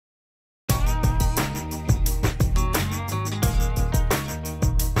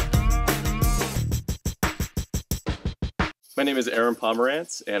My name is Aaron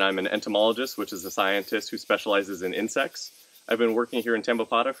Pomerantz, and I'm an entomologist, which is a scientist who specializes in insects. I've been working here in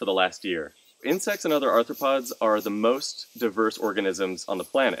Tambopata for the last year. Insects and other arthropods are the most diverse organisms on the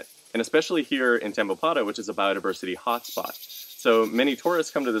planet, and especially here in Tambopata, which is a biodiversity hotspot. So many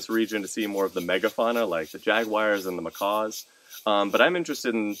tourists come to this region to see more of the megafauna, like the jaguars and the macaws, but I'm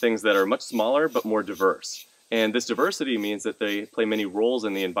interested in things that are much smaller but more diverse. And this diversity means that they play many roles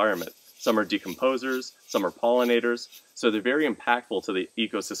in the environment. Some are decomposers, some are pollinators, so they're very impactful to the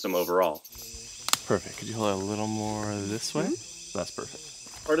ecosystem overall. Perfect. Could you hold it a little more this way? That's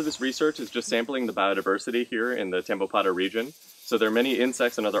perfect. Part of this research is just sampling the biodiversity here in the Tambopata region. So there are many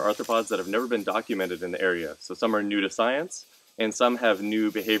insects and other arthropods that have never been documented in the area. So some are new to science, and some have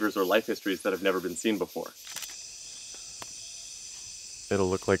new behaviors or life histories that have never been seen before. It'll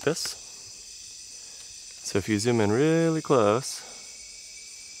look like this. So if you zoom in really close,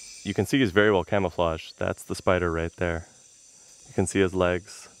 you can see he's very well camouflaged. That's the spider right there. You can see his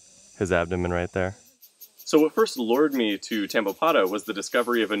legs, his abdomen right there. So what first lured me to Tambopata was the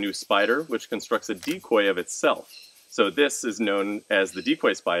discovery of a new spider which constructs a decoy of itself. So this is known as the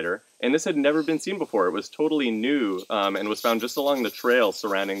decoy spider, and this had never been seen before. It was totally new and was found just along the trail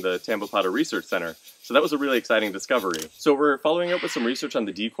surrounding the Tambopata Research Center. So that was a really exciting discovery. So we're following up with some research on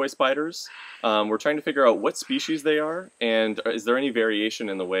the decoy spiders. We're trying to figure out what species they are, and is there any variation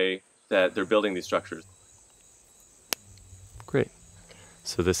in the way that they're building these structures. Great.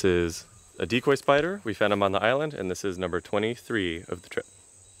 So this is a decoy spider. We found him on the island, and this is number 23 of the trip.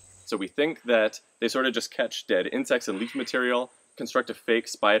 So we think that they sort of just catch dead insects and leaf material, construct a fake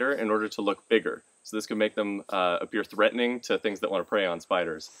spider in order to look bigger. So this could make them appear threatening to things that want to prey on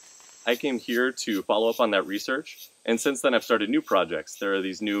spiders. I came here to follow up on that research, and since then I've started new projects. There are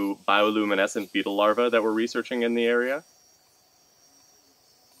these new bioluminescent beetle larvae that we're researching in the area,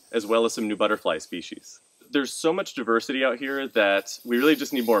 as well as some new butterfly species. There's so much diversity out here that we really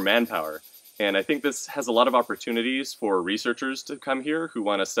just need more manpower. And I think this has a lot of opportunities for researchers to come here who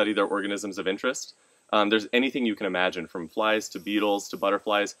want to study their organisms of interest. There's anything you can imagine, from flies to beetles to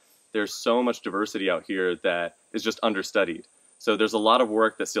butterflies. There's so much diversity out here that is just understudied. So there's a lot of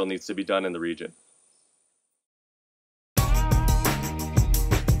work that still needs to be done in the region.